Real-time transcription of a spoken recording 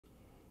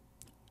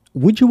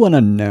would you want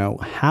to know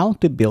how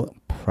to build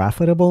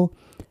profitable,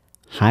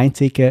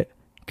 high-ticket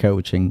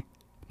coaching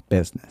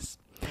business?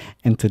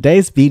 In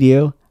today's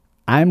video,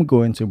 I'm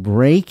going to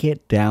break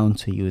it down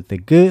to you, the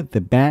good,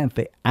 the bad,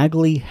 the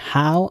ugly,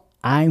 how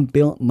I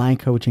built my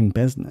coaching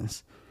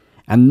business.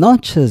 And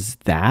not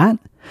just that,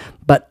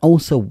 but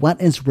also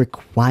what is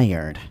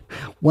required.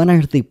 What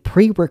are the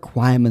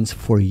pre-requirements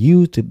for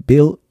you to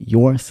build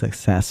your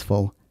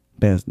successful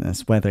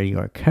business? Whether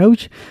you're a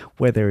coach,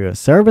 whether you're a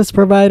service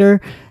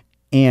provider,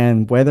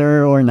 and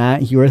whether or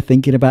not you're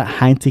thinking about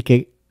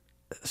high-ticket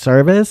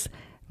service,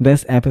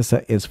 this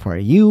episode is for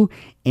you,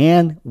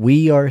 and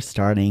we are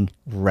starting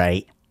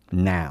right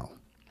now.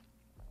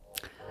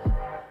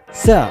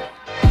 So,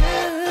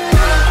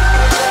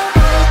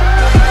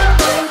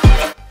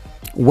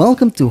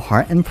 welcome to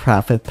Heart and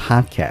Profit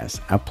Podcast,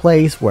 a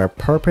place where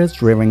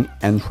purpose-driven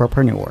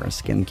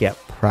entrepreneurs can get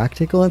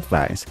practical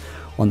advice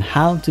on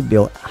how to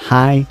build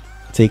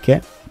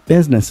high-ticket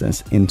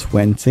businesses in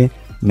 20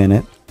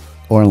 minutes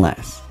or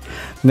less.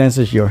 This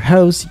is your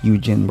host,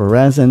 Eugene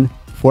Berezin,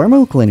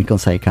 former clinical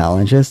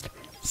psychologist,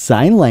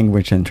 sign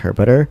language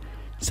interpreter,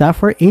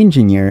 software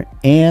engineer,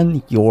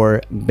 and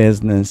your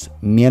business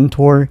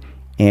mentor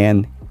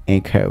and a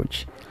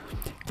coach.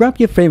 Grab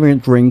your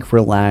favorite drink,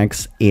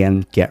 relax,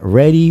 and get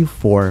ready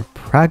for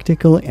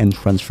practical and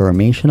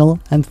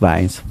transformational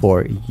advice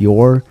for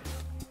your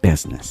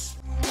business.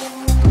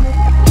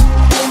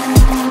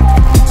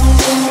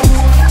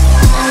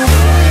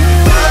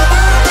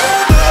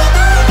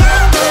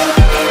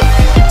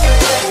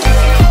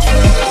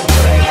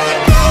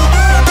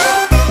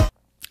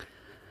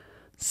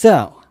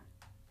 So,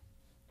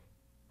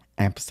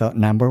 episode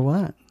number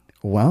 1.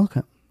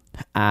 Welcome.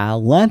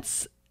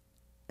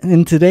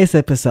 In today's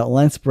episode,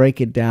 let's break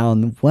it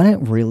down what it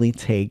really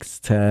takes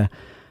to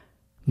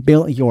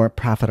build your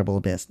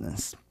profitable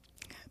business.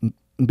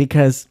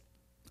 Because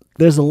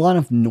there's a lot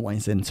of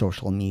noise in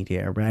social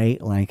media, right?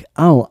 Like,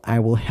 oh, I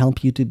will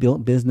help you to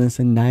build business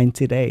in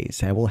 90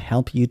 days. I will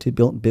help you to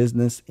build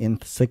business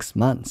in 6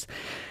 months.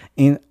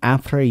 And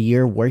after a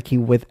year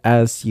working with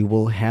us, you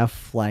will have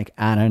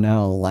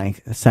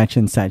such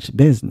and such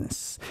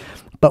business.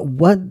 But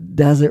what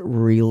does it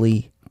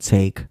really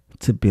take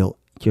to build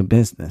your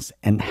business,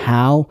 and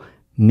how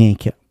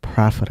make it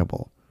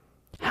profitable?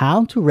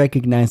 How to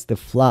recognize the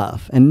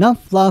fluff, and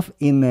not fluff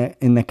in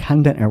the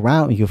content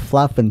around you,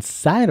 fluff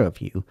inside of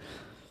you.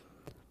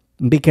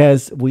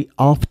 Because we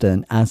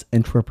often, as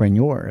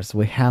entrepreneurs,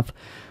 we have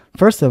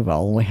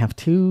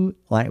two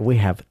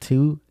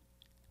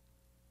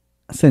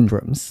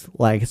syndromes.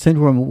 Like,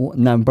 syndrome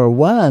number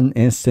 1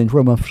 is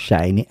syndrome of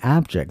shiny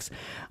objects.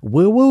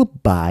 We will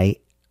buy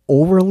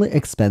overly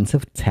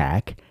expensive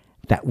tech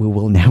that we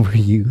will never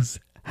use.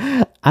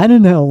 I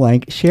don't know,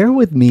 share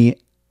with me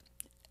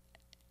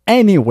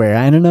anywhere.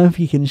 I don't know if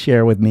you can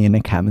share with me in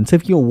the comments.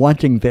 If you're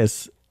watching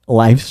this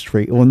live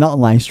stream, well, not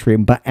live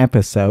stream, but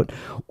episode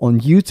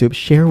on YouTube,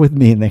 share with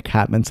me in the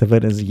comments if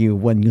it is you.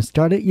 When you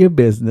started your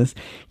business,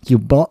 you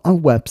bought a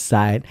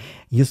website,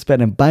 you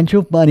spent a bunch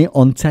of money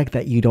on tech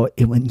that you don't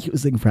even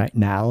using right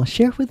now.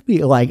 Share with me,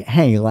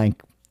 hey,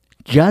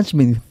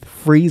 judgment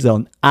free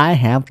zone. I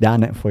have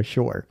done it for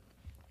sure.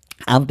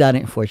 I've done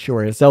it for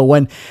sure. So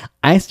when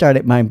I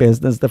started my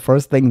business, the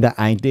first thing that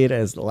I did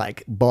is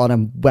bought a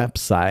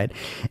website,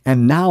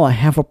 and now I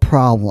have a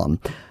problem.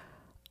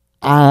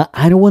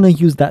 I don't want to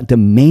use that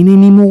domain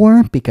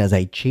anymore because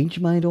I changed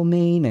my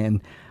domain,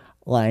 and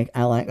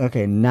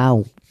okay,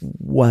 now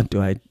what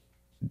do I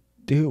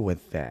do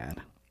with that?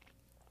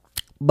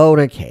 But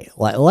okay,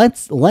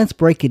 let's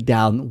break it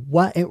down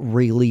what it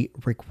really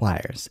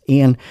requires,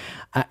 and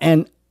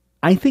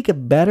I think a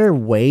better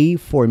way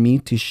for me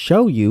to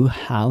show you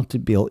how to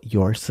build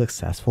your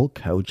successful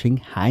coaching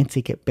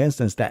high-ticket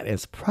business that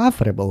is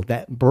profitable,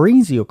 that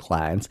brings you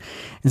clients,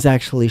 is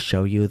actually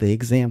show you the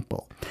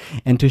example.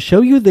 And to show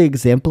you the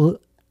example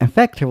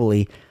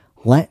effectively,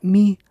 let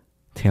me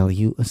tell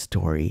you a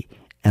story,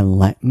 and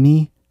let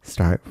me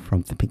start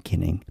from the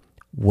beginning,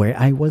 where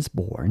I was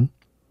born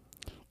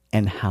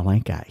and how I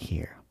got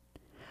here.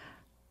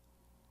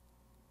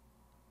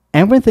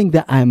 Everything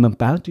that I'm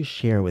about to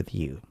share with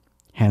you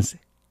has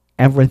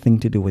everything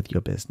to do with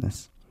your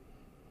business,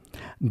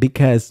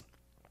 because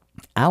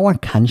our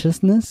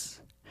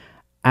consciousness,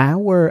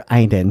 our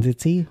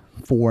identity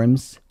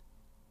forms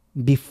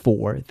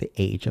before the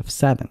age of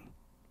 7,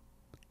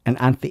 and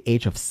at the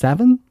age of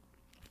 7,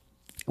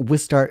 we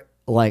start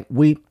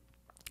we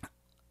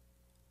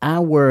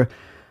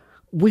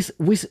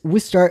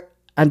start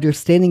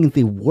understanding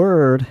the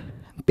word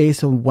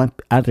based on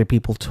what other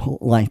people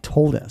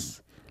told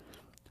us,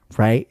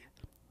 right?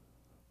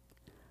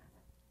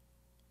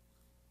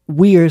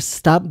 We are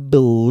stopped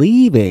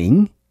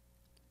believing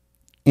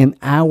in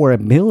our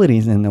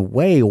abilities in a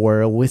way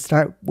where we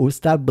start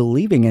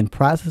believing and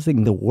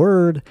processing the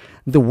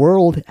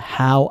world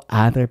how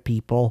other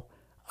people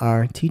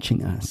are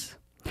teaching us.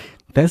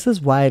 This is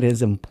why it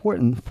is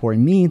important for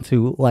me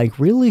to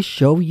really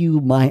show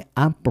you my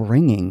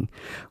upbringing,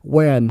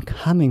 where I'm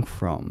coming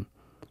from,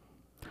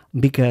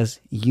 because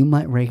you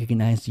might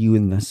recognize you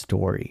in the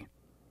story.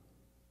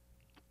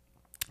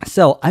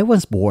 So I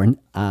was born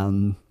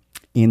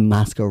in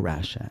Moscow,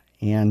 Russia,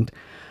 and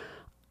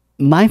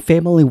my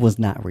family was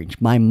not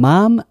rich. My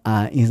mom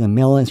is a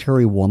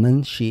military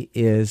woman. She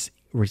is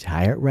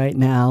retired right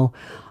now,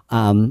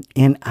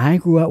 and I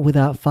grew up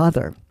without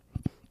father.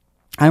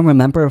 I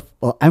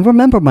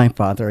remember my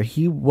father.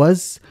 He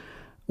was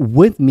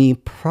with me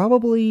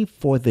probably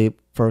for the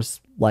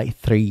first like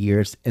 3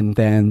 years, and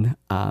then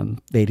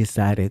they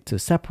decided to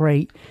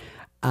separate,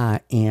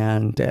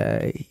 and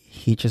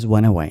he just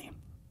went away.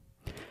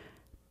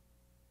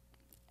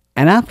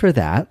 And after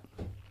that,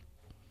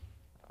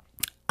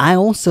 I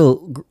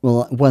also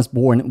was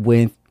born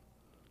with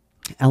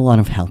a lot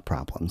of health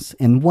problems.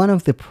 And one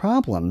of the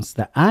problems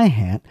that I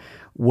had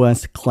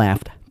was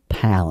cleft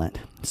palate.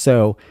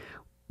 So,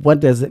 what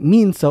does it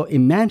mean? So,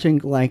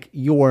 imagine like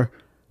your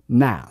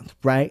mouth,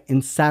 right?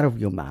 Inside of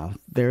your mouth,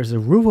 there's a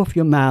roof of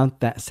your mouth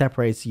that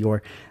separates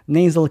your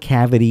nasal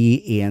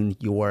cavity and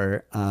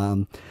your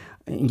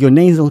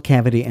nasal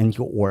cavity and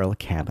your oral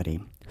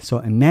cavity. So,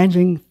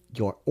 imagine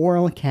your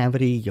oral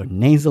cavity, your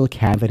nasal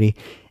cavity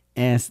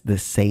as the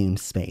same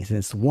space.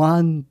 It's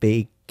one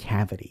big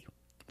cavity,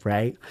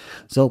 right?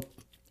 So,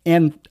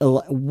 and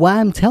why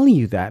I'm telling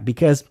you that,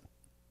 because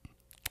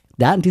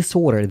that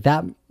disorder,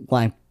 that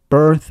like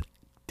birth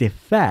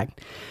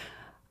defect,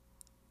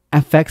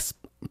 affects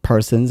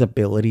person's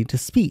ability to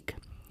speak.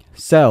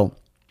 So,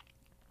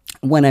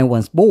 when I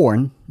was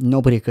born,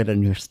 nobody could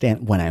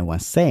understand what I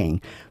was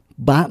saying,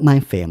 but my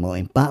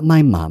family, but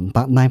my mom,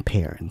 but my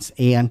parents,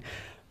 and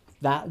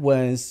that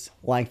was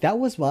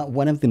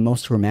one of the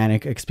most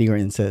traumatic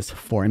experiences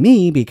for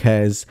me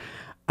because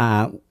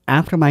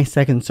after my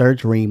second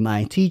surgery,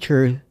 my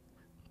teacher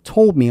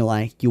told me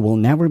like, you will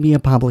never be a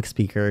public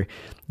speaker,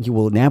 you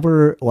will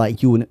never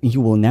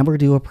you will never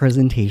do a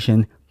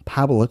presentation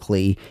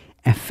publicly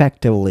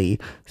effectively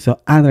so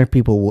other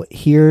people will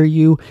hear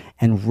you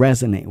and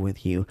resonate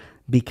with you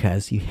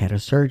because you had a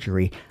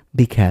surgery,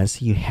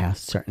 because you have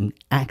certain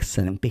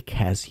accent,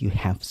 because you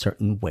have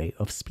certain way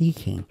of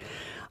speaking.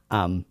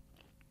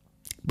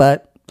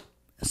 But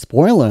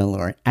spoiler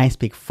alert, I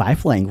speak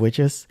 5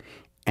 languages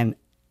and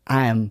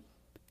I am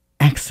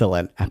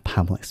excellent at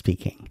public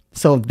speaking.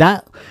 So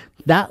that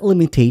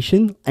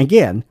limitation,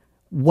 again,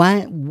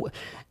 why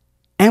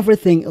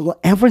everything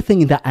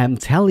that I'm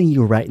telling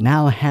you right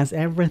now has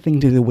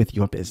everything to do with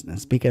your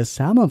business, because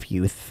some of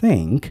you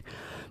think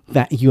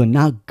that you're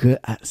not good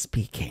at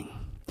speaking,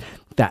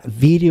 that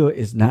video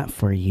is not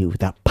for you,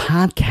 that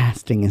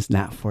podcasting is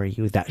not for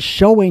you, that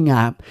showing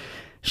up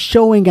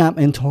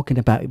and talking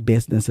about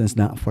business is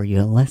not for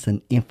you.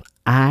 Listen, if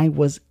I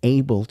was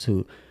able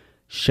to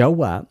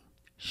show up,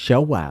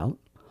 show out,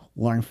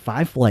 learn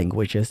 5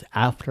 languages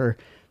after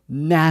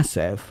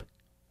massive,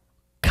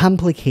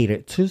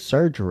 complicated 2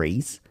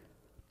 surgeries,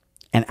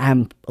 and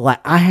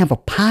I have a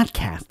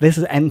podcast.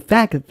 In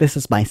fact, this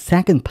is my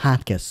second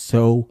podcast.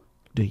 So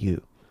do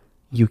you.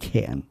 You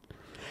can.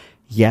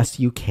 Yes,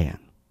 you can.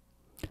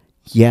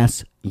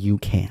 Yes, you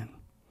can.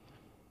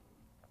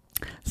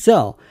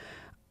 So,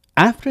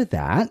 after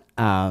that,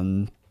 I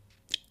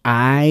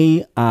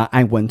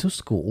went to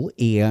school,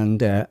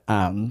 and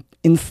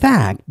in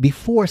fact,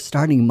 before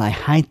starting my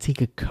high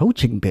ticket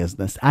coaching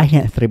business, I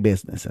had 3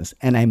 businesses,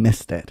 and I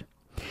missed it.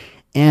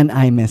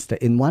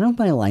 In one of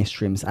my live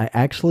streams, I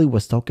actually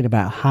was talking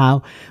about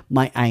how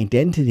my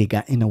identity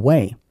got in the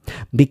way,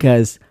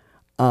 because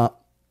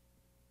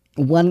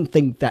one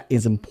thing that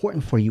is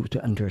important for you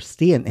to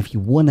understand if you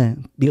want to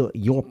build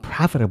your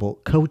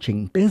profitable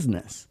coaching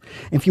business,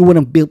 if you want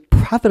to build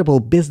profitable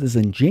business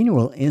in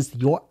general, is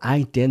your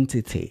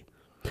identity.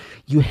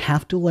 You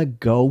have to let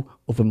go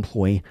of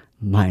employee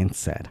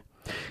mindset.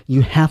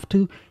 You have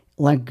to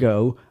let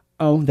go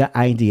of the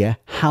idea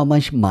how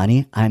much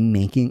money I'm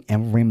making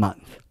every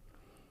month.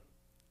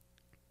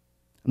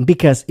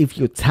 Because if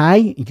you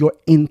tie your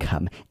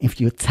income,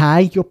 if you tie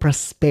your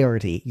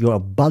prosperity, your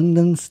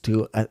abundance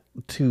to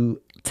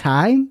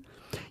time,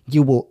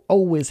 you will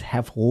always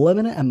have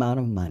limited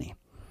amount of money.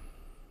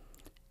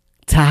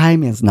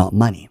 Time is not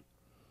money,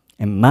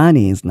 and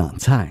money is not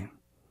time.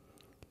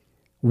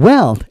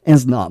 Wealth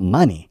is not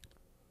money.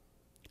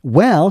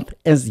 Wealth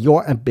is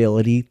your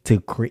ability to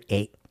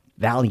create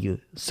value,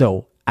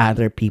 so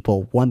other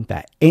people want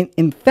that.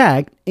 In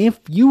fact, if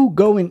you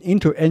go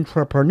into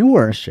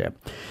entrepreneurship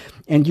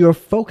and you're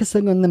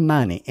focusing on the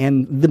money,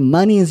 and the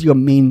money is your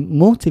main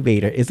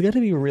motivator, it's going to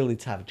be a really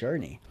tough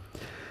journey,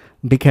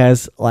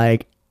 because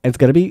like it's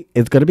gonna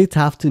be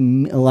tough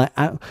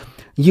to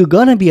you're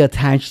gonna be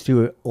attached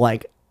to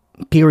like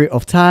period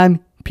of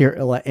time,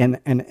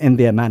 and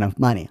the amount of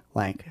money,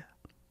 like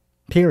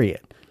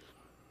period.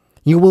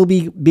 You will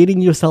be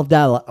beating yourself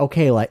down like,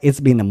 okay, like it's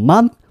been a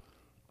month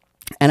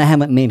and I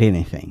haven't made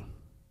anything.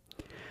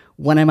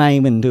 What am I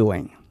even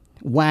doing?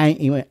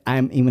 Why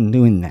I'm even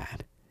doing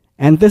that?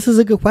 And this is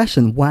a good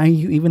question. Why are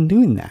you even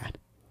doing that?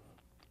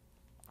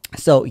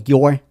 So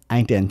your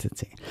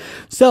identity.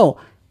 So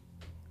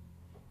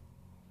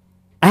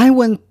I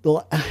went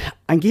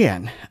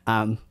again.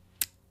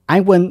 I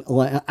went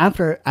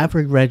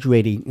after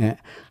graduating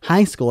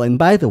high school. And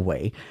by the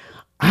way,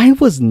 I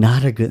was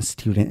not a good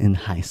student in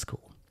high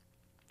school.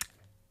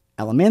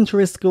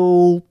 Elementary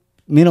school,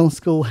 middle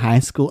school, high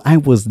school, I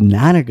was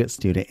not a good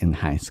student in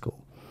high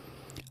school.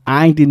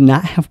 I did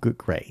not have good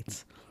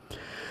grades.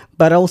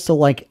 But also,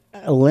 like,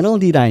 little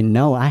did I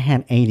know I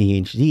had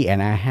ADHD,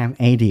 and I have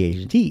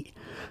ADHD.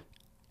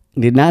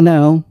 Did not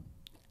know.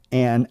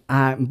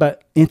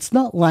 But it's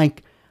not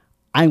like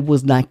I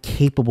was not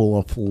capable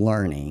of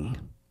learning.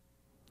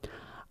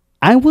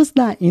 I was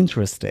not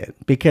interested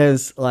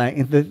because,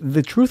 like,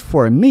 the truth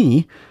for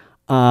me,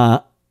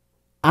 I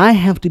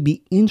have to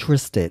be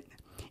interested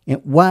in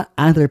what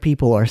other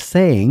people are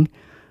saying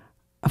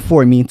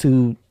for me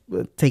to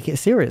take it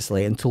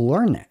seriously and to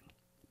learn it.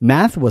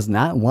 Math was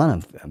not one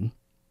of them.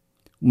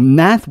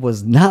 Math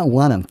was not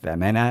one of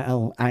them, and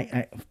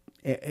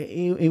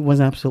it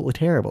was absolutely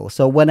terrible.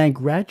 So when I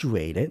was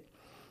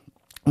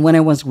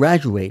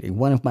graduating,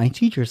 one of my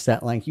teachers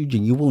said, like,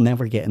 Eugene, you will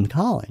never get in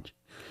college.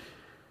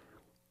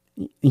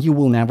 You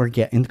will never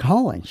get in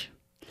college.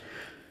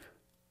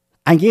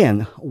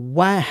 Again,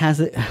 what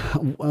does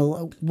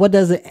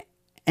it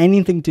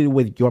anything to do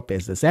with your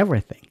business?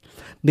 Everything.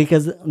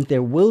 Because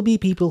there will be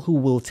people who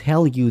will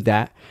tell you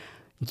that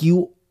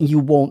you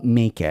won't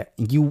make it.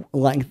 You,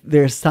 like,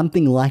 there's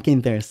something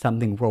lacking, there's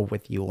something wrong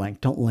with you. Like,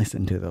 don't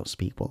listen to those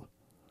people.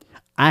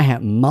 I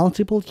had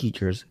multiple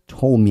teachers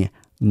told me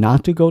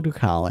not to go to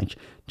college,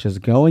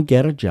 just go and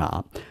get a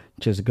job,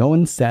 just go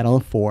and settle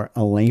for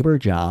a labor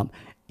job,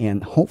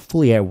 and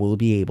hopefully I will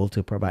be able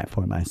to provide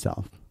for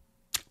myself.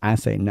 I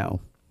say no.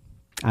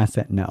 I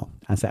said no.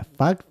 I said,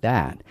 fuck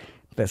that.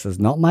 This is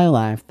not my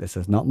life. This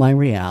is not my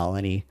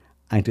reality.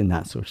 I do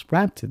not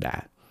subscribe to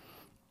that.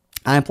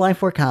 I applied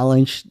for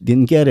college,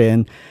 didn't get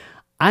in.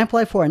 I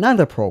applied for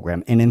another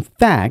program, and in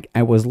fact,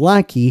 I was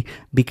lucky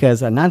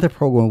because another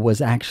program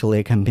was actually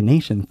a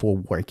combination for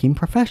working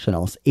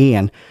professionals.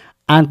 And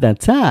at that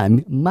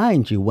time,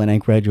 mind you, when I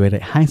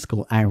graduated high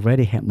school, I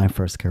already had my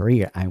first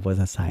career. I was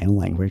a sign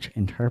language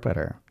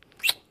interpreter.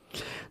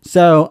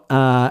 So,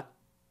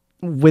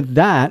 with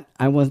that,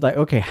 I was like,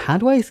 okay, how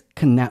do I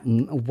connect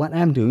what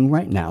I'm doing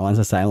right now as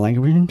a sign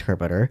language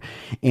interpreter?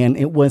 And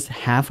it was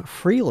half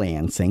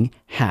freelancing,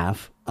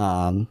 half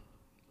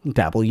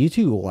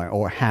W-2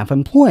 or half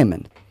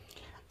employment.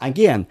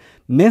 Again,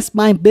 missed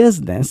my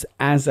business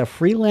as a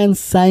freelance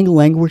sign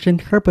language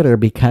interpreter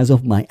because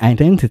of my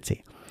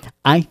identity.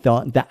 I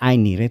thought that I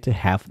needed to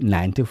have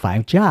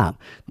 9-to-5 job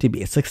to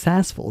be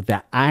successful.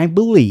 That I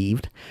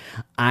believed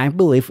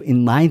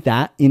in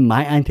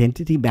my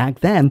identity back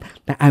then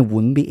that I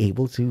wouldn't be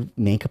able to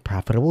make a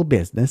profitable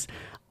business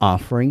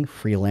offering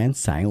freelance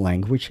sign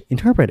language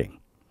interpreting.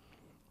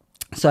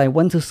 So I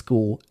went to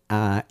school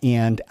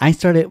and I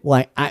started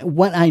what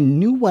I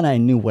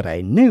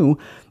knew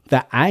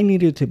that I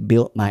needed to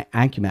build my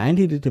acumen. I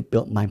needed to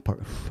build my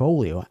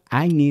portfolio.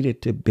 I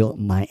needed to build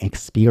my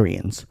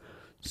experience.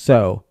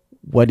 So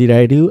what did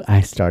I do?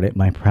 I started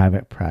my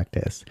private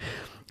practice.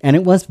 And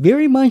it was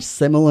very much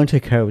similar to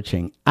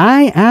coaching.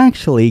 I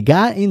actually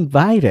got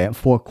invited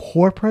for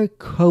corporate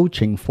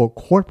coaching, for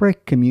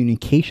corporate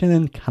communication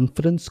and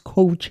confidence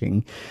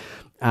coaching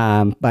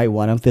by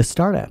one of the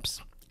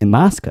startups in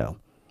Moscow.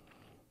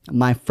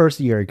 My first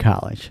year of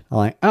college. I'm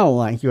like, oh,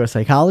 like, you're a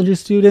psychology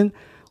student,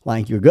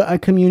 like, you're good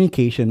at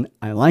communication.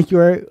 I like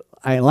your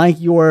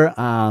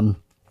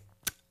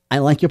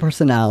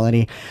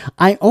personality.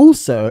 I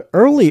also,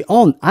 early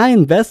on, I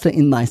invested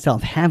in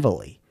myself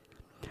heavily.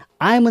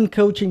 I'm in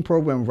coaching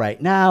program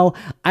right now.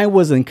 I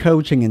was in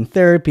coaching and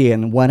therapy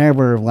and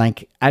whatever,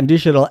 like,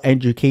 additional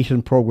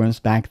education programs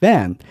back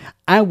then.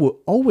 I would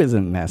always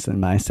invest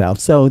in myself.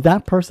 So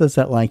that person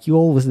said, like, you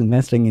always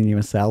investing in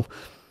yourself.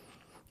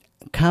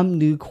 Come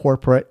do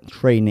corporate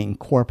training,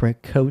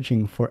 corporate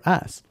coaching for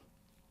us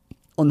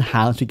on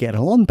how to get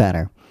along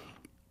better.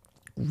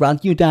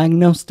 Run your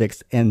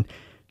diagnostics and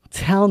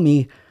tell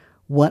me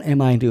what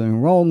am I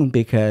doing wrong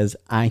because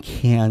I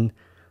can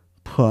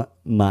put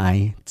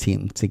my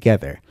team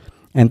together.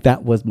 And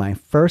that was my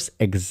first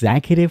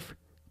executive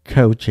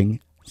coaching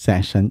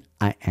session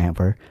I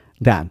ever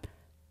done.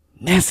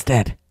 Missed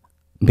it.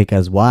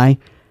 Because why?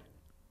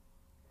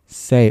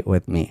 Say it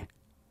with me.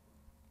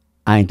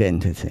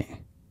 Identity.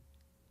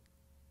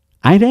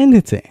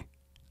 Identity.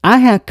 I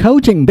had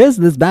coaching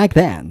business back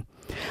then.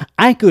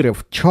 I could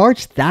have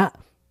charged that.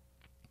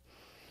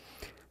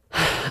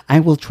 I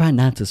will try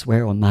not to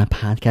swear on my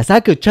podcast. I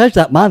could charge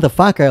that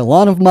motherfucker a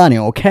lot of money,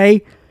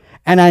 okay?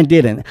 And I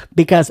didn't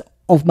because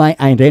of my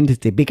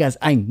identity, because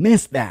I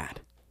missed that.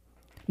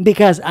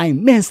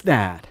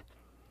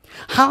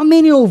 How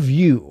many of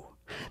you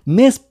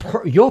miss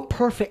your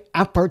perfect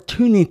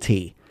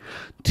opportunity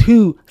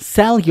to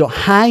sell your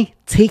high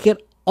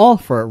ticket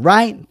offer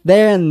right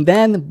there and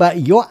then,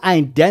 but your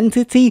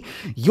identity,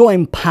 your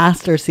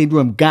imposter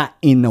syndrome got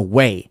in the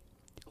way?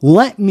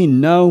 Let me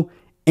know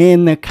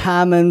in the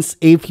comments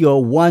if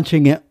you're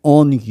watching it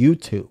on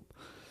YouTube.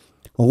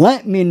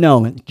 Let me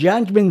know.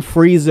 Judgment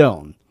free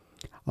zone.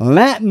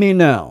 Let me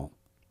know.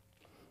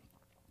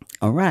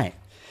 All right.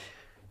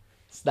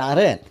 It's not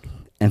it.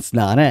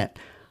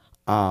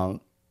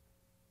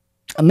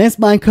 I missed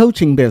my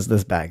coaching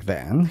business back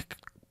then,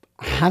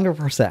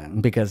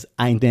 100%, because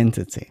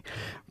identity,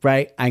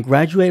 right? I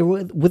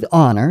graduated with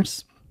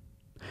honors.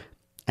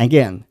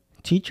 Again,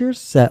 teachers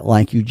said,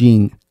 like,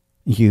 Eugene,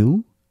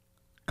 you,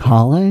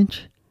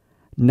 college?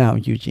 No,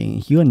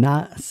 Eugene, you're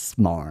not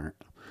smart.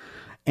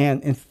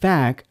 And in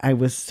fact, I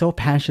was so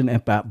passionate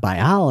about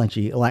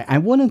biology. Like, I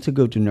wanted to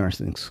go to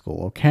nursing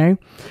school, okay?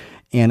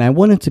 And I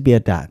wanted to be a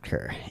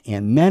doctor.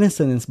 And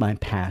medicine is my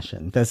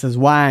passion. This is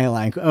why,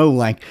 like, oh,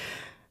 like,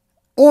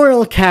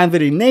 oral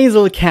cavity,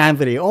 nasal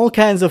cavity, all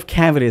kinds of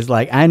cavities.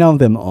 Like, I know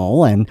them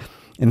all. And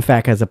in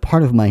fact, as a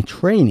part of my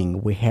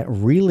training, we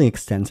had really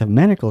extensive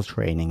medical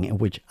training,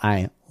 which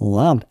I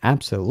loved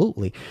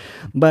absolutely.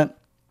 But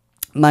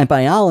my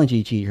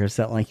biology teacher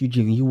said, like,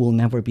 Eugene, you will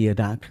never be a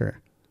doctor.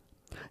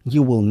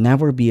 You will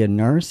never be a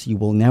nurse. You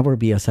will never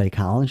be a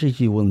psychologist.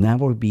 You will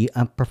never be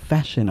a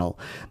professional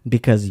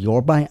because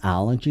your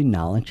biology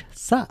knowledge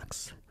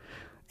sucks.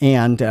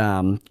 And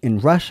in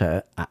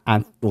Russia,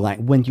 like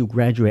when you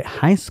graduate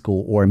high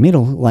school or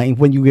middle, like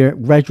when you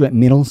graduate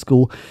middle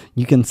school,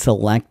 you can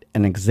select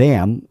an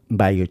exam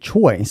by your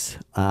choice.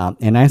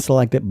 And I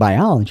selected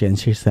biology, and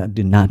she said,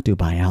 "Do not do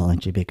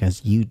biology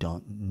because you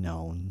don't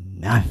know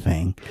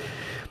nothing."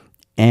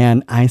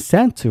 And I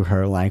said to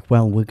her, like,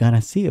 "Well, we're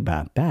gonna see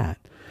about that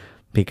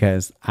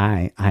because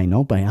I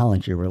know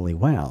biology really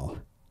well.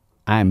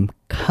 I'm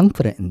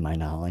confident in my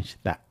knowledge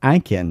that I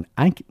can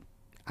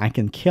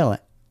kill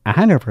it."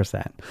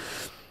 100%.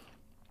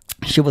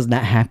 She was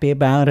not happy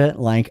about it.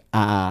 Like,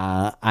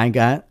 I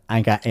got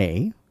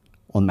A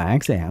on my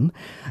exam,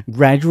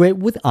 graduate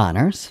with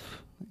honors.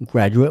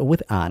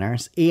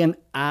 And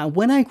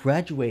when I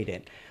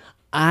graduated,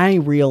 I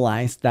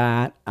realized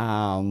that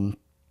I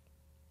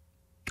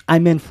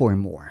meant for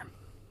more.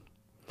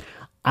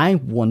 I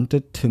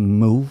wanted to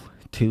move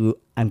to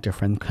a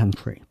different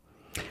country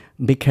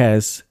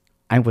because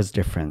I was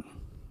different.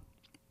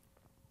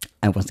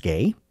 I was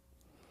gay.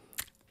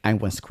 I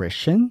was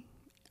Christian.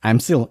 I'm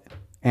still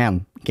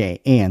am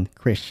gay and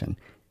Christian.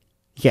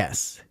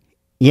 Yes.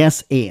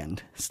 Yes,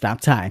 and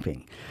stop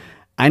typing.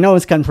 I know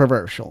it's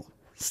controversial.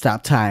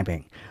 Stop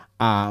typing.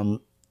 But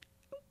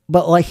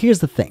like, here's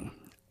the thing,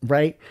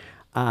 right?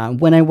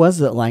 When I was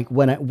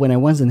when I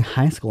was in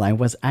high school, I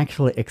was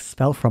actually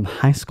expelled from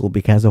high school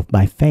because of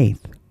my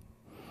faith.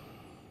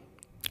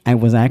 I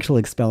was actually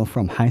expelled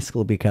from high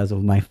school because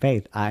of my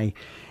faith. I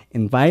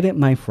invited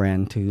my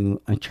friend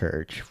to a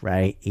church,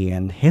 right?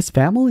 And his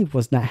family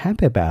was not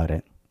happy about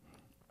it.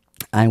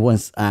 I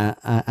was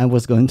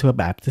going to a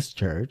Baptist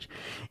church,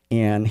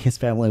 and his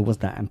family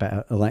was not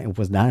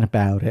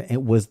about it.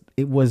 It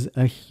was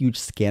a huge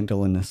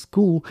scandal in the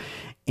school,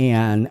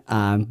 and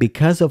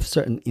because of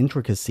certain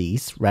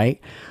intricacies,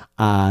 right?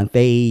 I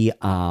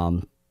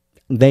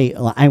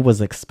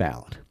was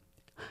expelled.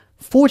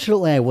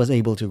 Fortunately, I was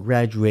able to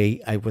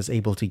graduate. I was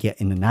able to get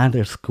in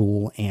another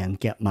school and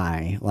get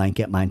my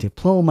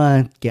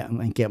diploma, get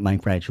my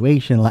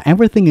graduation. Like,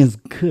 everything is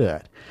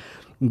good.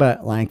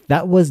 But like,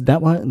 that was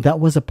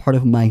a part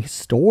of my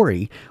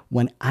story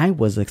when I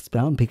was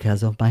expelled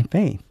because of my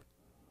faith.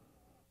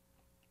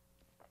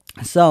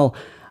 So,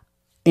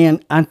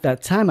 and at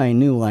that time I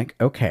knew, like,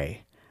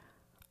 okay,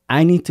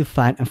 I need to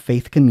find a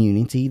faith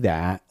community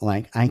that,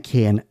 like, I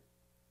can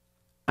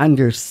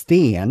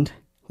understand,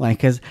 like,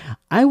 because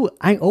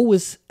I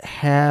always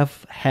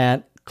have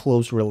had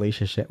close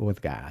relationship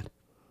with God.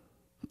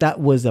 That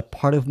is a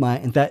part of my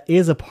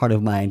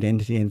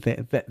identity, and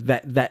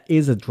that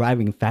is a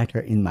driving factor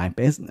in my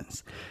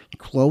business.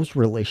 Close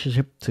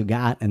relationship to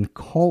God and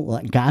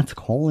God's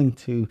calling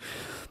to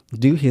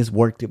do His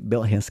work to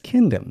build His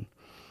kingdom.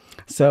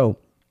 So,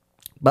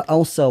 but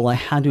also, like,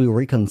 how do we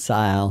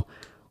reconcile,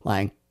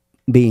 like,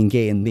 being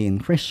gay and being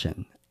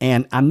Christian?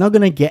 And I'm not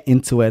gonna get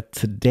into it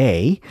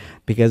today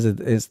because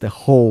it's the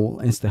whole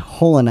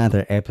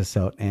another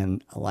episode,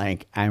 and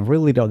like, I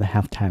really don't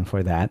have time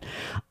for that.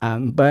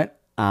 But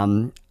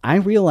I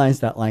realized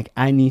that, like,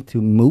 I need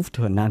to move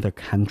to another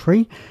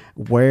country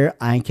where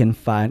I can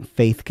find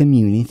faith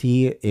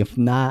community, if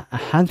not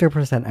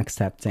 100%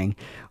 accepting,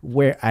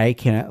 where I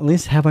can at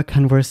least have a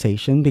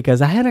conversation,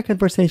 because I had a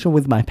conversation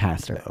with my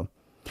pastor,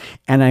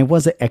 and I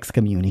wasn't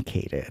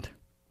excommunicated.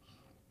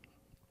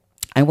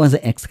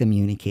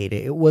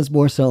 It was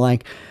more so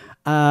like,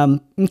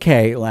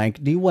 okay,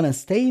 like, do you want to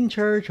stay in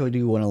church or do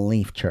you want to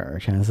leave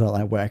church? And I was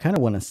like, well, I kind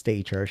of want to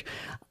stay church.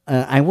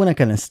 I want to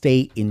kind of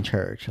stay in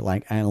church.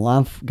 Like, I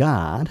love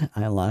God,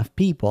 I love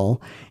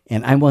people,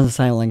 and I was a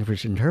sign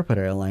language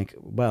interpreter. Like,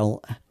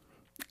 well,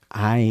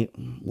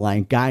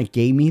 God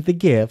gave me the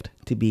gift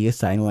to be a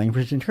sign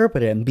language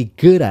interpreter and be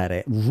good at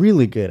it,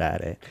 really good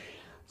at it.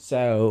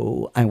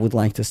 So I would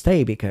like to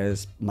stay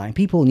because my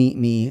people need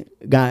me.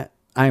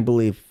 I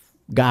believe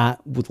God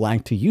would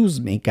like to use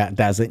me. God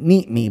doesn't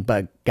need me,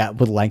 but God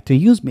would like to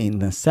use me in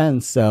this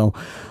sense. So,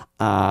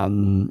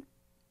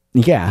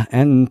 yeah,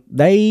 and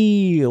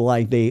they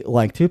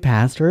two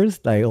pastors.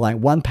 They like,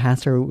 one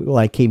pastor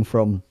like came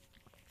from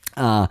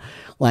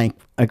like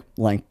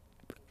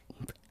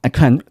a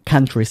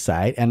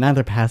countryside.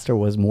 Another pastor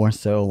was more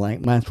so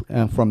like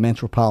from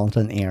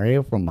metropolitan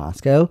area, from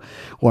Moscow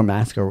or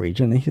Moscow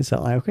region. And he said,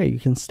 like, okay, you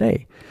can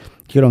stay.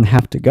 You don't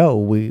have to go.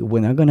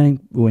 We're not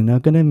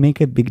gonna make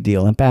a big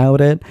deal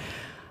about it.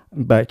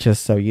 But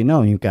just so you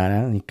know, you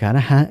gotta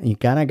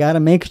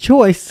make a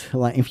choice.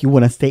 Like if you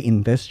want to stay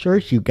in this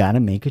church, you gotta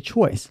make a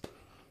choice.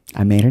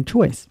 I made a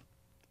choice.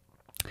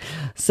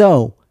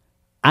 So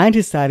I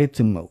decided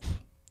to move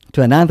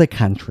to another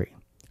country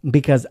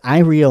because I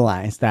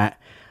realized that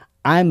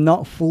I'm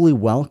not fully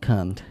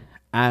welcomed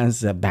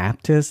as a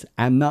Baptist.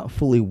 I'm not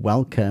fully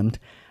welcomed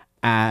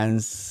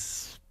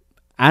as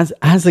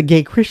a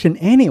gay Christian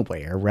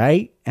anywhere,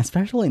 right?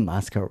 Especially in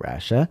Moscow,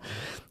 Russia.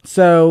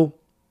 So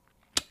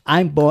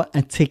I bought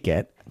a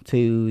ticket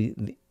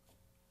to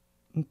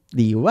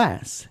the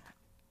US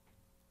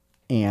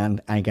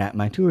and I got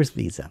my tourist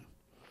visa.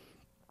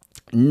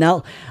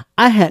 Now,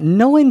 I had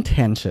no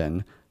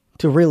intention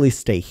to really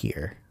stay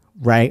here,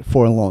 right,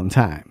 for a long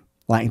time.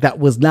 Like that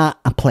was not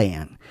a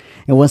plan.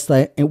 It was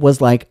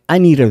like I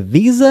need a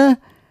visa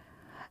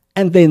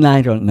and then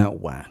I don't know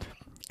what.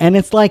 And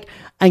it's like,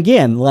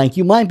 again, like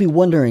you might be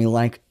wondering,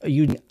 like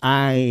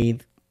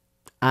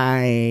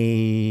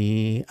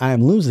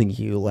I'm losing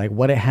you, like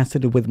what it has to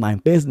do with my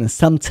business.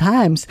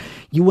 Sometimes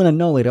you want to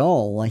know it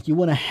all, like you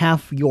want to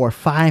have your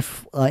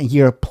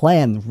 5-year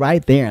plan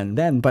right there and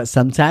then, but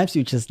sometimes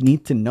you just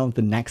need to know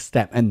the next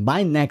step. And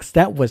my next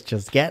step was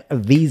just get a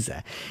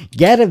visa,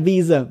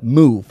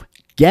 move,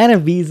 get a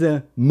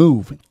visa,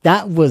 move.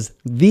 That was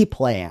the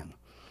plan.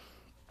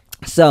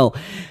 So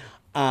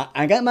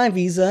I got my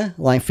visa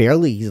like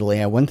fairly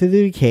easily. I went to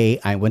the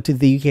UK. I went to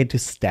the UK to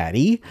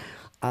study.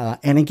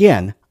 And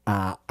again,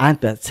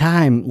 at that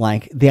time,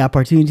 like the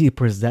opportunity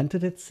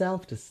presented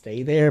itself to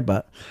stay there,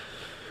 but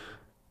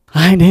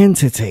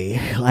identity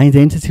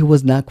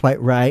was not quite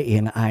right.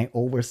 And I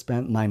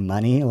overspent my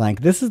money.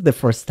 Like this is the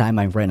first time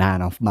I ran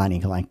out of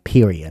money, like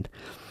period.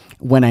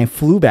 When I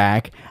flew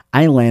back,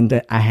 I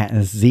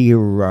had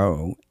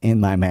 0 in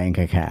my bank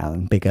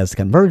account because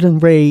conversion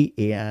rate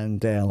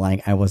and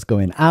like I was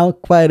going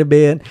out quite a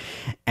bit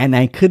and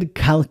I could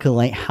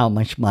calculate how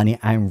much money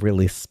I'm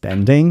really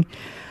spending,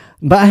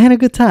 but I had a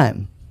good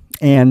time.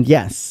 And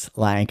yes,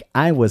 like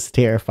I was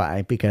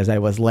terrified because I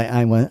was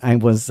getting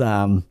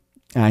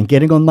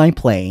on my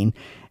plane.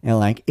 And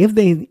like if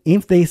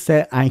they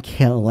said I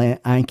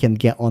can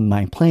get on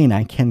my plane,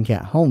 I can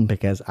get home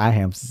because I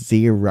have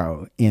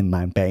 0 in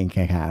my bank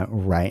account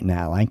right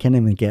now. I can't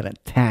even get a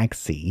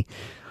taxi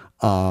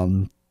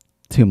to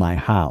my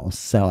house,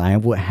 so I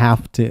would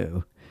have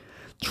to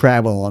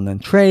travel on the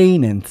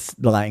train and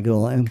like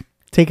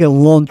take a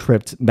long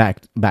trip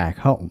back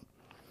home.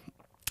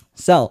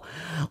 So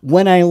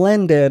when I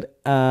landed,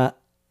 I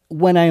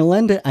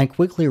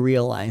quickly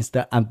realized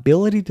the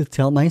ability to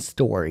tell my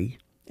story.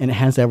 And it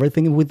has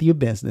everything with your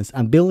business.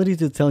 Ability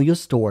to tell your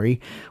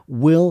story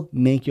will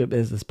make your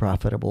business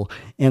profitable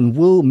and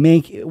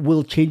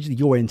will change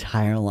your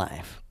entire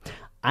life.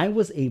 I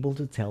was able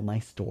to tell my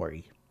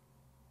story.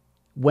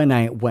 When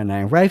I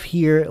arrived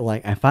here,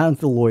 like I found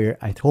the lawyer,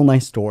 I told my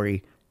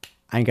story,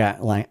 I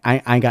got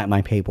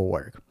my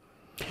paperwork.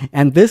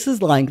 And this is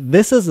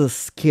a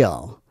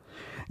skill.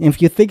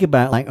 If you think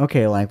about like,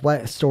 okay, like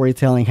what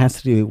storytelling has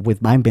to do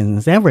with my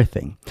business,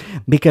 everything.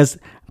 Because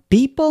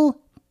people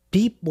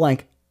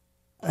like,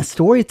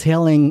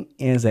 storytelling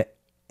is a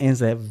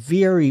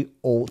very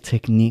old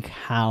technique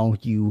how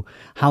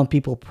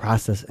people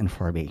process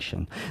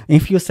information.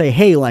 If you say,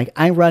 hey, like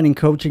I run a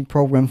coaching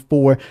program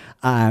for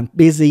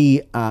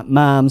busy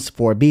moms,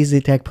 for busy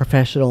tech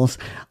professionals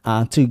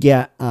to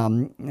get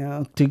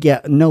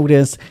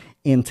notice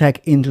in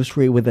tech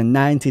industry within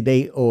 90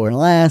 days or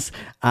less,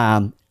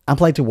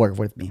 apply to work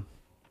with me.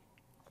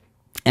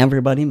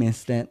 Everybody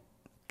missed it.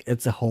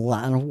 It's a whole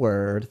lot of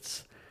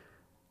words.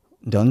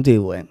 Don't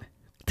do it.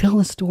 Tell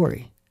a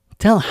story.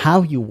 Tell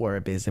how you were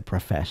a busy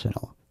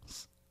professional,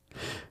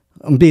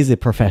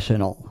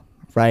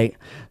 right?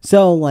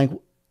 So like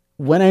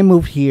when I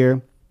moved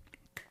here,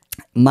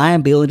 my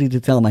ability to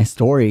tell my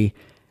story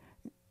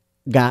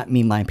got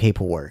me my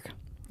paperwork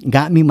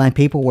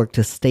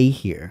to stay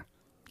here.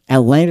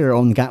 And later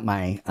on got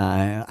my,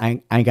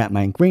 I got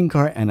my green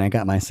card and I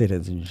got my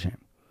citizenship.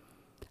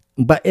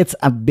 But it's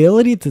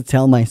ability to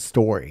tell my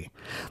story,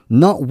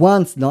 not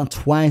once, not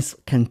twice,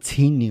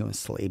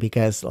 continuously.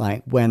 Because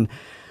like when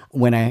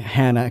I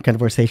had a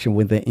conversation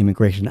with the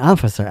immigration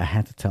officer, I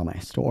had to tell my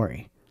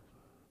story,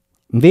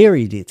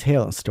 very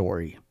detailed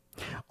story.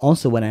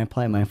 Also, when I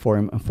apply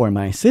for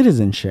my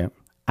citizenship,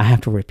 I have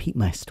to repeat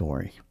my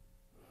story.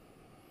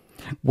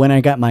 When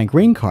I got my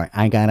green card,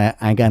 I gotta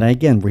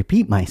again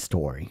repeat my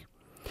story.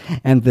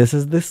 And this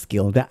is the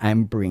skill that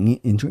I'm bringing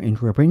into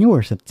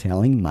entrepreneurship,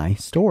 telling my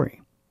story.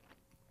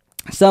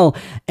 So,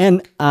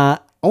 and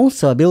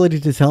also ability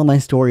to tell my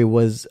story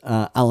was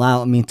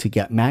allowed me to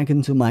get back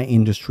into my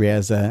industry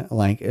as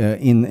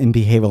in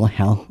behavioral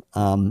health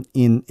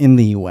in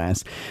the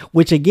US,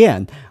 which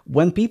again,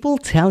 when people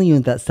tell you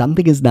that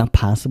something is not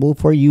possible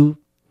for you,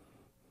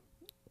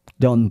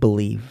 don't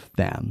believe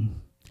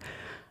them.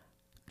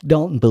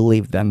 don't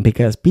believe them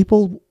because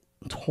people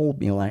told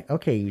me like,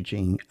 okay,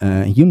 Eugene,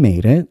 you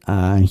made it.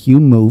 You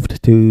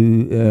moved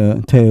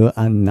to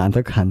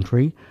another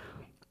country,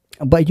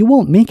 but you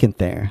won't make it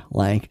there.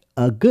 Like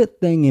a good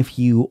thing if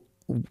you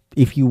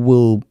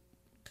will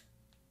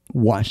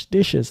wash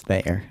dishes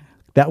there.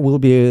 That will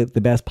be the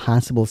best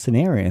possible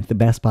scenario, the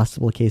best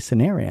possible case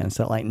scenario. And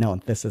so like, no,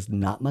 this is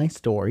not my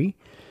story.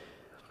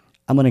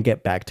 I'm gonna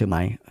get back to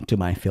my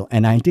field.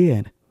 And I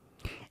did.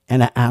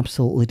 And I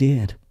absolutely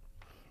did.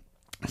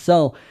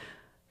 So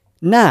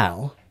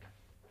now,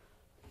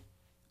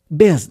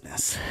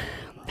 business.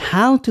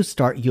 How to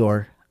start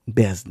your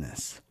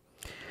business.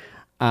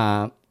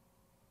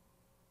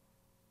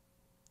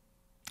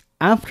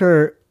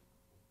 After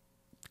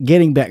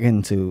getting back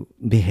into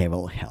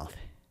behavioral health,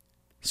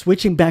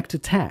 switching back to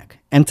tech,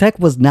 and tech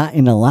was not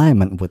in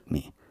alignment with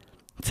me.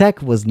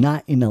 Tech was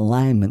not in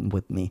alignment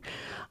with me.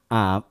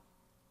 I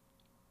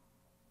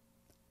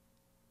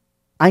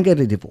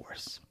got a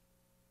divorce,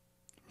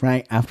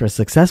 right? After a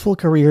successful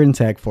career in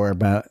tech for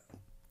about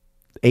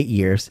 8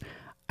 years,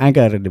 I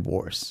got a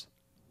divorce.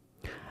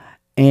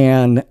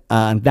 And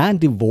that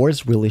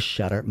divorce really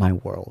shattered my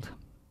world.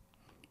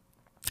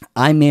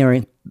 I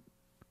married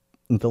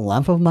the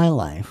love of my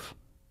life.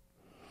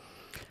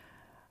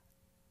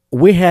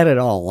 We had it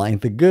all,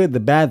 like the good, the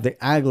bad, the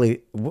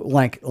ugly,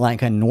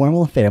 like a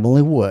normal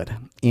family would.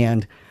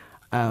 And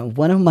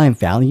one of my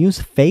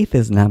values, faith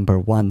is number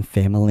one,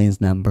 family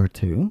is number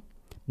two,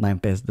 my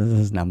business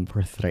is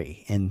number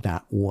three, in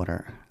that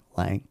order.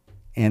 Like,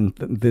 and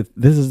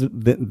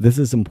this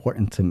is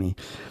important to me.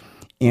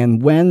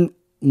 And when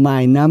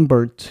my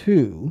number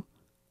two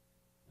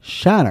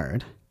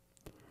shattered,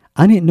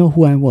 I didn't know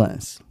who I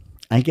was.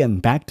 Again,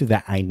 back to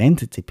that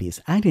identity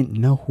piece. I didn't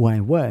know who I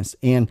was.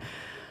 And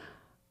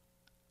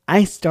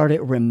I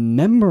started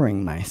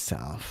remembering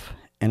myself.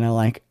 And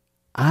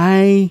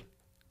I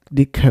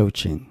did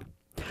coaching.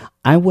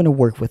 I want to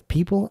work with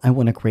people. I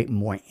want to create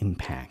more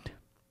impact.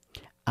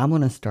 I'm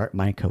going to start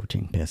my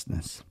coaching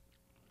business.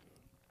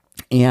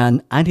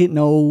 And I didn't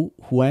know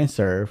who I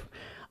serve.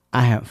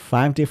 I have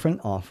 5 different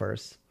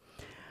offers.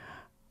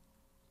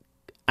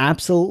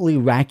 Absolutely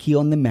wacky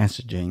on the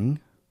messaging.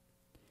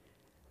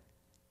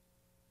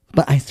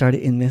 But I started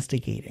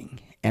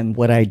investigating. And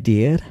what I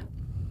did,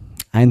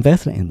 I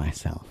invested in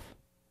myself.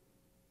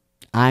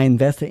 I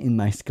invested in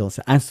my skill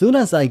set. As soon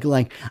as the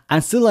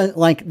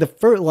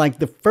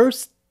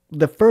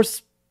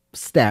first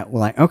step,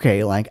 like,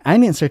 okay, like I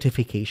need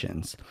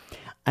certifications.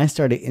 I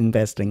started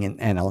investing in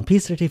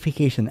NLP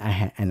certification. I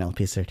had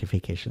NLP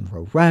certification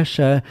for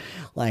Russia,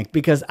 like,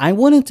 because I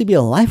wanted to be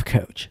a life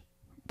coach,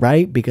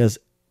 right? Because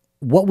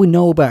what we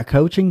know about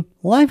coaching,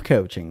 life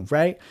coaching,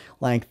 right?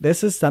 Like,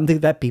 this is something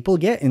that people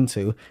get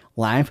into,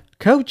 life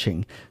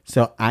coaching.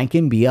 So I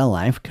can be a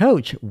life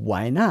coach.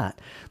 Why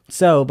not?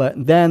 So,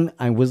 but then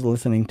I was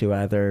listening to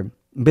other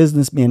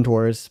business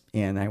mentors,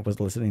 and I was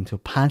listening to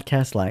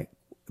podcasts like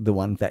the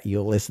one that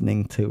you're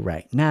listening to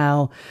right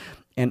now.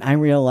 And I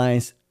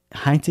realized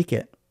high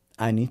ticket.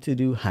 I need to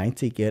do high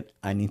ticket.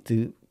 I need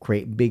to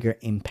create bigger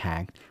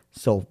impact.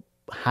 So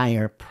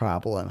higher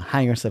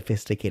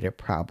sophisticated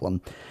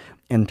problem,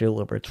 and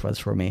deliver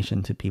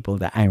transformation to people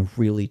that I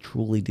really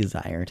truly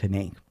desire to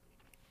make.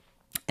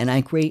 And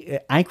I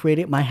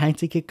created my high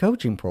ticket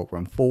coaching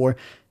program for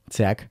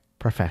tech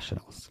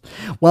professionals.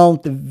 Well,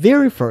 the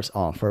very first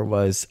offer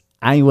was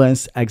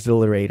iOS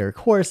Accelerator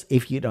course.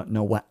 If you don't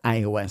know what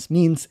iOS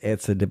means,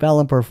 it's a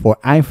developer for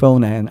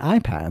iPhone and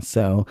iPad.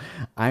 So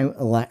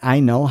I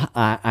know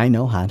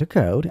how to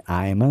code.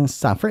 I am a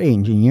software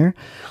engineer,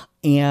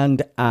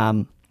 and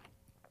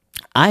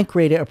I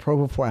created a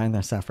program for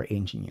other software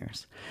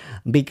engineers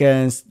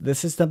because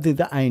this is something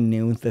that I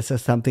knew. This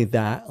is something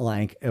that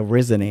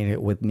resonated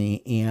with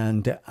me,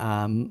 and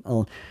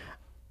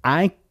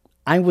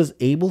I was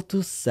able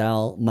to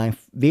sell my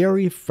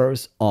very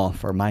first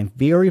offer, to my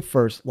very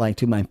first client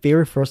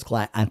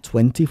at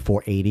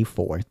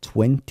 $2,484,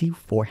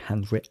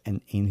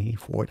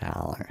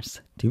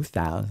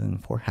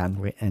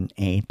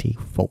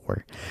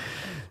 $2,484.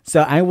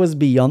 So I was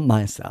beyond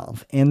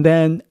myself. And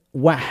then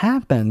what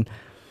happened?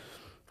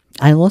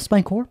 I lost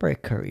my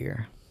corporate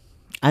career.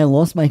 I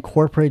lost my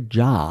corporate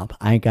job.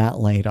 I got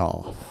laid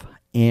off.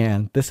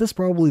 And this is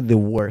probably the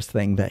worst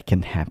thing that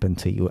can happen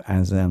to you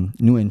as a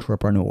new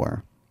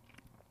entrepreneur.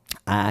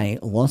 I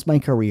lost my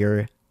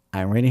career.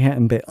 I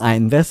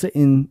invested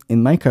in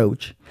my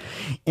coach.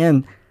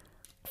 And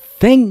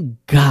thank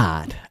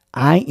God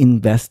I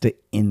invested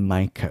in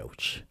my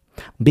coach,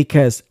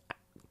 because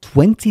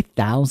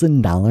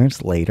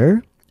 $20,000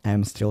 later,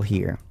 I'm still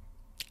here.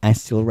 I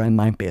still run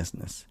my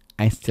business.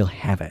 I still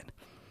have it.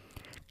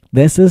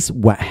 This is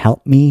what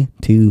helped me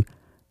to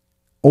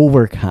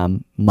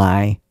overcome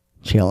my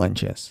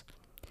challenges,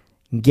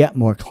 get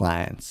more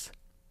clients,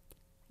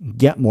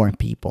 get more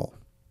people.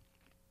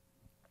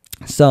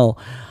 So,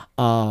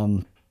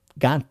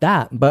 got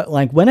that. But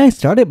when I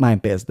started my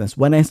business,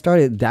 when I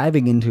started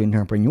diving into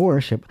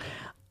entrepreneurship,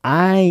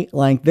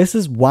 this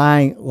is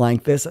why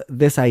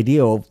this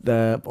idea of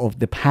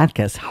the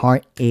podcast,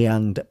 Heart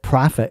and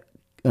Profit,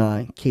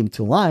 came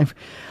to life,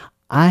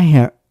 I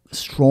had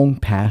strong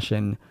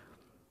passion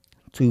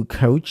to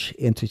coach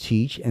and to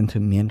teach and to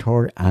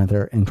mentor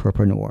other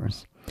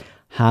entrepreneurs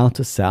how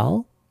to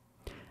sell,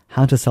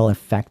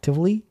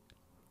 effectively,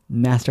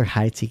 master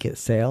high ticket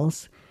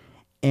sales,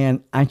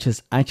 and I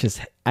just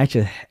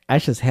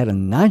had a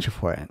nudge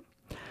for it.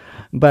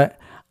 But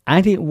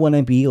I didn't want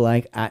to be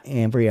like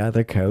every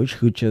other coach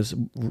who just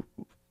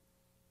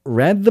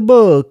read the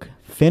book,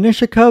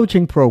 finished a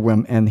coaching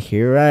program, and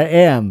here I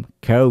am,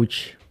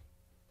 coach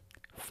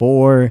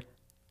for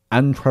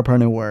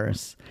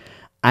entrepreneurs.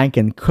 I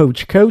can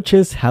coach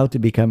coaches how to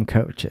become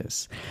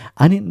coaches.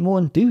 I didn't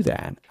want to do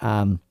that.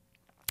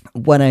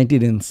 What I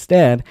did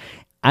instead,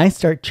 I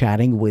start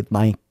chatting with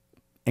my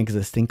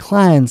existing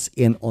clients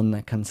in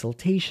online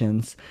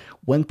consultations.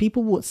 When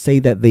people would say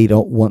that they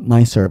don't want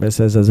my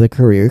services as a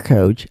career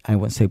coach, I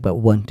would say, but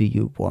what do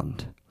you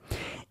want?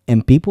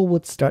 And people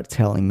would start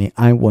telling me,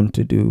 I want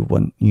to do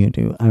what you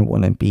do. I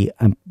want to be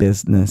a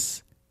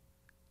business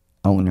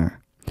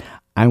owner.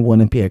 I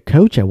want to be a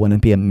coach. I want to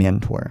be a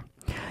mentor.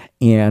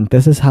 And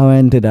this is how I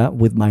ended up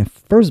with my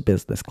first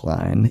business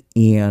client.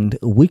 And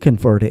we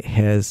converted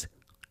his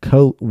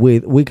low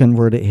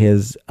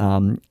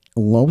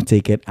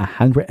ticket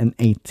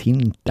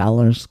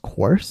 $118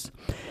 course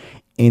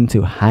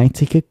into high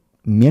ticket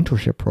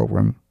mentorship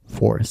program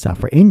for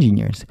software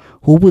engineers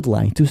who would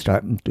like to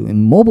start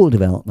doing mobile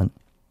development.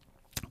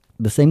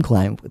 The same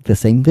client, the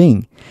same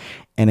thing.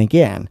 And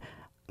again,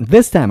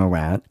 this time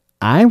around,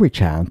 I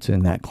reach out to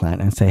that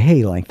client and say,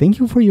 hey, like, thank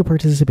you for your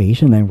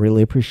participation. I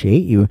really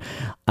appreciate you.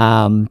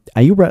 Are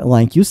you,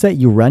 like you said,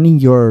 you're running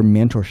your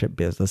mentorship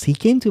business. He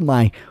came to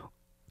my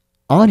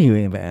audio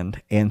event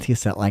and he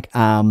said, like,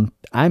 I'm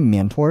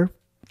mentor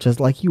just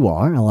like you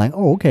are. I'm like,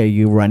 oh, okay,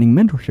 you're running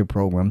mentorship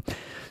program.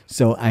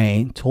 So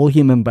I told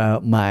him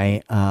about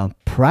my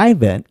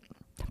private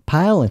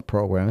pilot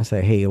program. I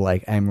said, hey,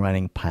 like, I'm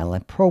running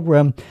pilot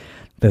program.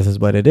 This is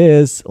what it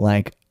is.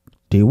 Like,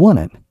 do you want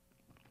it?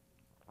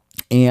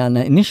 And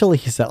initially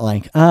he said,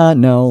 like,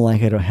 no,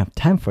 like, I don't have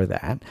time for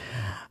that.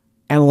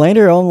 And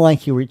later on,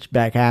 like, he reached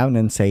back out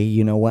and say,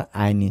 you know what?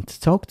 I need to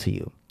talk to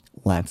you.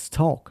 Let's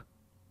talk.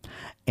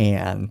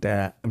 And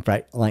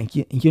right, like,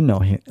 you know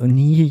him,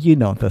 you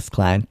know this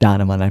client,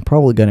 Donovan. I'm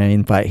probably gonna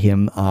invite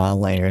him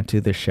later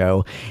to the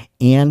show,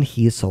 and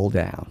he sold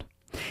out.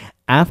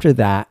 After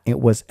that, it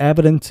was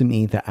evident to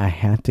me that I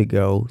had to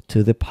go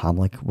to the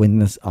public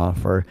witness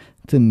offer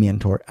to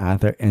mentor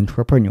other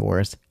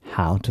entrepreneurs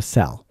how to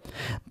sell,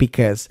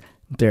 because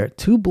there are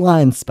two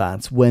blind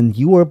spots when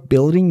you are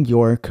building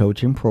your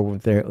coaching program.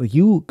 There,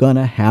 you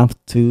gonna have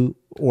two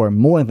or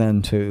more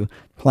than two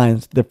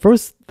plans. The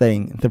first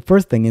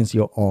thing is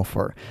your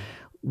offer.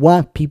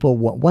 What people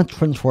want, what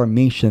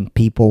transformation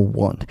people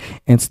want.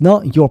 It's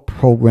not your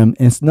program.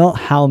 It's not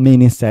how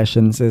many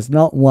sessions. It's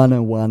not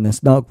one-on-one.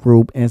 It's not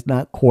group. It's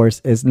not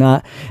course. It's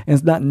not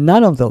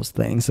none of those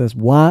things. It's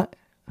what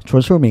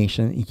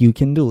transformation you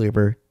can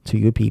deliver to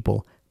your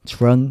people.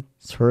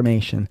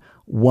 Transformation.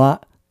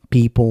 What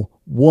people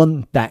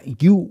want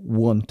that you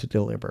want to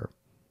deliver.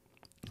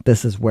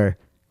 This is where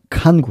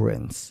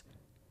congruence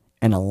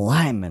and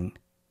alignment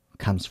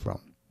comes from.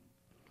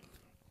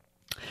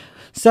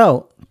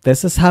 So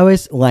this is how I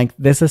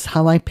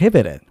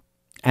pivoted.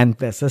 And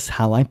this is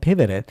how I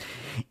pivoted.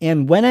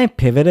 And when I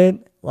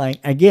pivoted,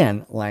 like,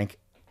 again, like,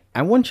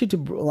 I want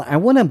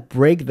to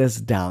break this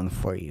down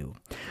for you.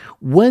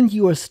 When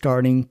you are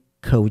starting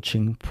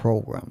coaching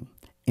program,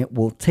 it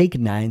will take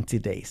 90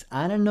 days.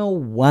 I don't know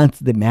what's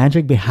the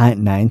magic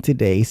behind 90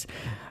 days,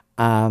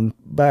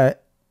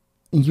 but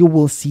you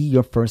will see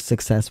your first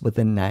success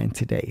within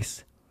 90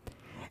 days.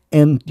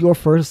 And your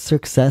first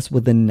success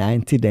within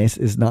 90 days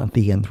is not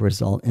the end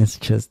result. It's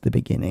just the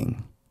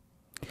beginning.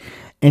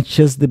 It's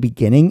just the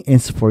beginning.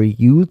 It's for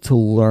you to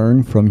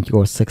learn from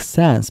your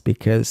success,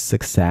 because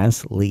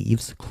success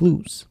leaves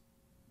clues.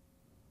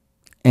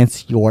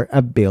 It's your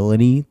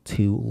ability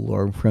to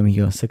learn from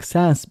your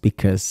success,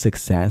 because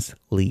success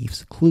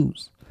leaves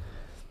clues.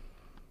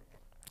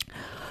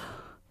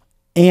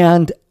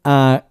 And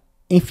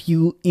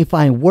if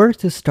I were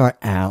to start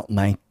out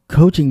my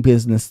coaching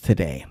business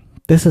today,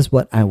 this is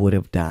what I would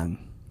have done.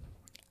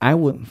 I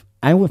would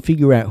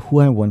figure out who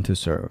I want to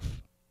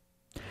serve.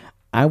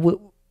 I would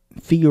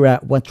figure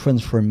out what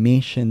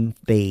transformation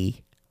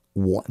they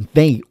want.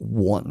 They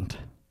want.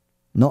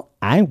 Not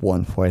I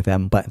want for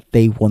them, but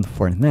they want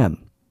for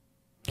them.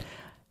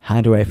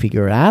 How do I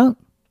figure it out?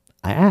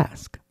 I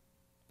ask.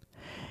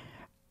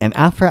 And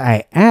after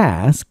I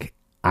ask,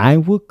 I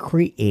will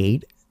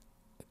create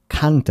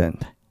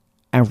content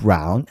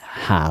around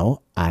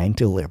how I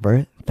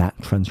deliver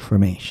that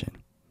transformation.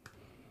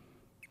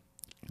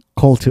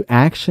 Call to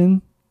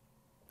action,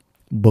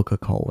 book a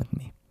call with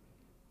me.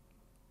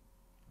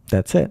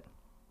 That's it.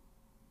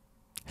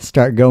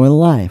 Start going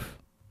live.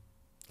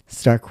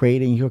 Start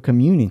creating your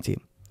community.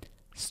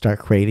 Start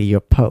creating your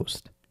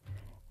post.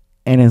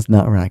 And it's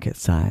not rocket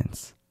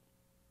science.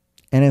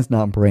 And it's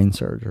not brain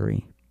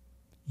surgery.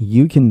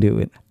 You can do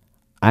it.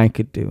 I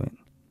could do it.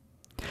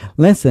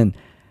 Listen,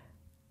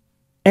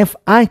 If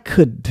I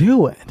could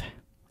do it,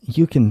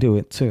 you can do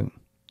it too.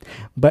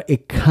 But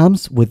it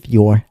comes with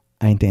your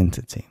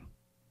identity.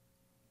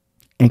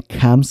 It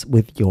comes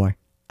with your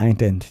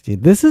identity.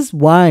 This is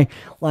why,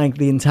 like,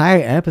 the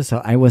entire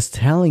episode, I was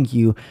telling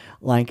you,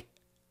 like,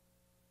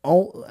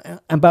 all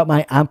about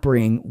my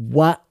upbringing,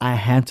 what I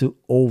had to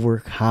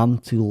overcome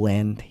to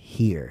land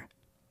here.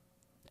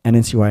 And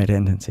it's your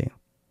identity.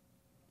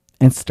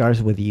 It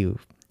starts with you.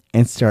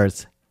 It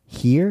starts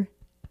here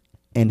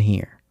and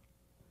here.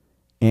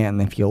 And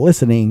if you're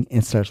listening,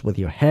 it starts with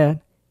your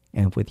head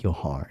and with your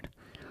heart.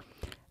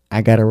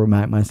 I got to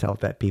remind myself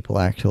that people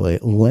are actually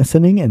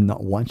listening and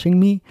not watching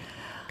me.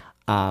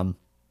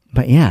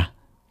 But yeah,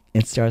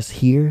 it starts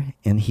here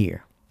and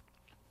here.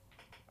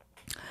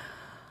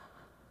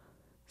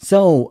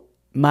 So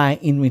my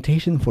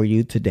invitation for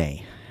you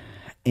today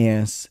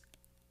is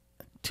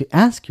to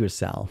ask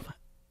yourself,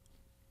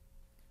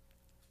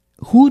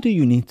 who do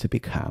you need to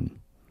become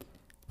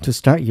to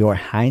start your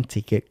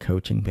high-ticket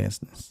coaching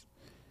business?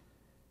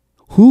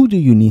 Who do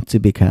you need to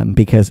become?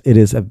 Because it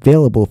is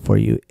available for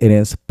you. It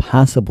is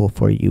possible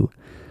for you.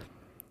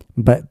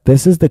 But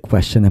this is the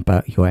question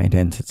about your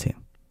identity.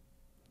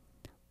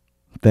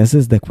 This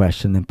is the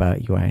question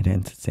about your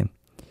identity.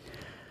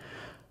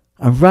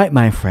 All right,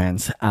 my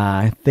friends.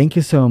 Thank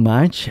you so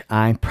much.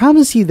 I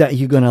promise you that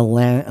you're going to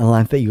learn a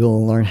lot, that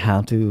you'll learn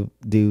how to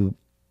do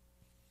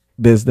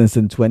business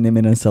in 20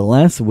 minutes or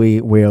less.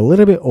 We're a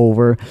little bit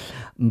over,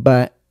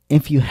 but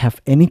if you have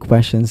any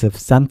questions, if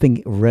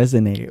something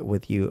resonated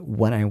with you,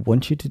 what I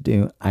want you to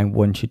do, I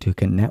want you to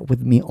connect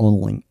with me on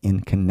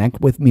LinkedIn,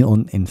 connect with me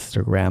on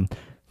Instagram,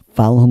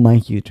 follow my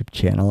YouTube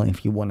channel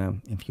if you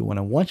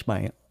wanna watch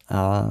my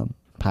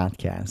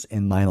podcast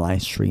and my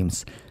live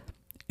streams.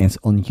 It's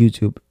on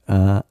YouTube,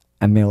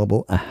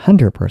 available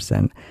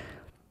 100%.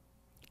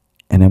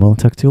 And I will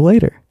talk to you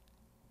later.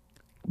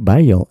 Bye,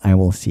 y'all. I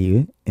will see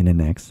you in the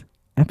next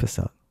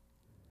episode.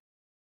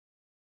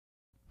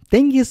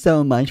 Thank you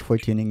so much for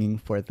tuning in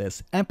for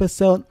this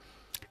episode.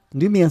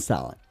 Do me a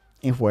solid.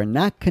 If we're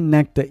not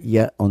connected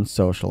yet on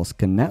socials,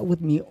 connect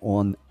with me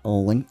on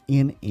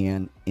LinkedIn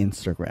and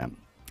Instagram.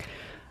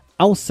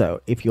 Also,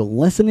 if you're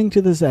listening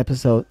to this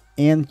episode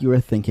and you're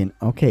thinking,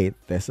 okay,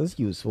 this is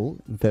useful,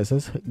 this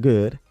is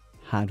good,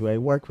 how do I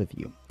work with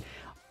you?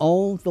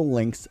 All the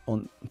links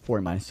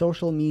for my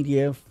social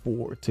media,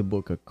 to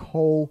book a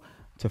call,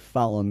 to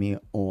follow me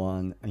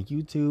on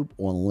YouTube,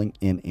 on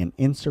LinkedIn and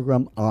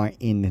Instagram are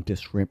in the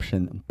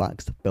description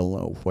box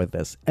below for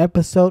this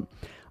episode.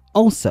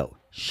 Also,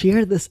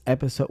 share this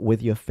episode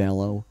with your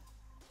fellow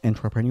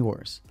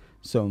entrepreneurs,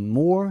 so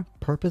more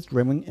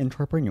purpose-driven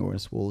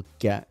entrepreneurs will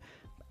get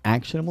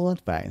actionable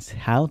advice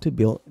how to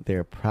build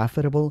their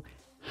profitable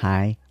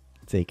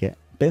high-ticket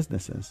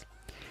businesses.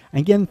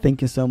 Again,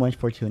 thank you so much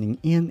for tuning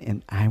in,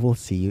 and I will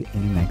see you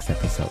in the next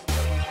episode.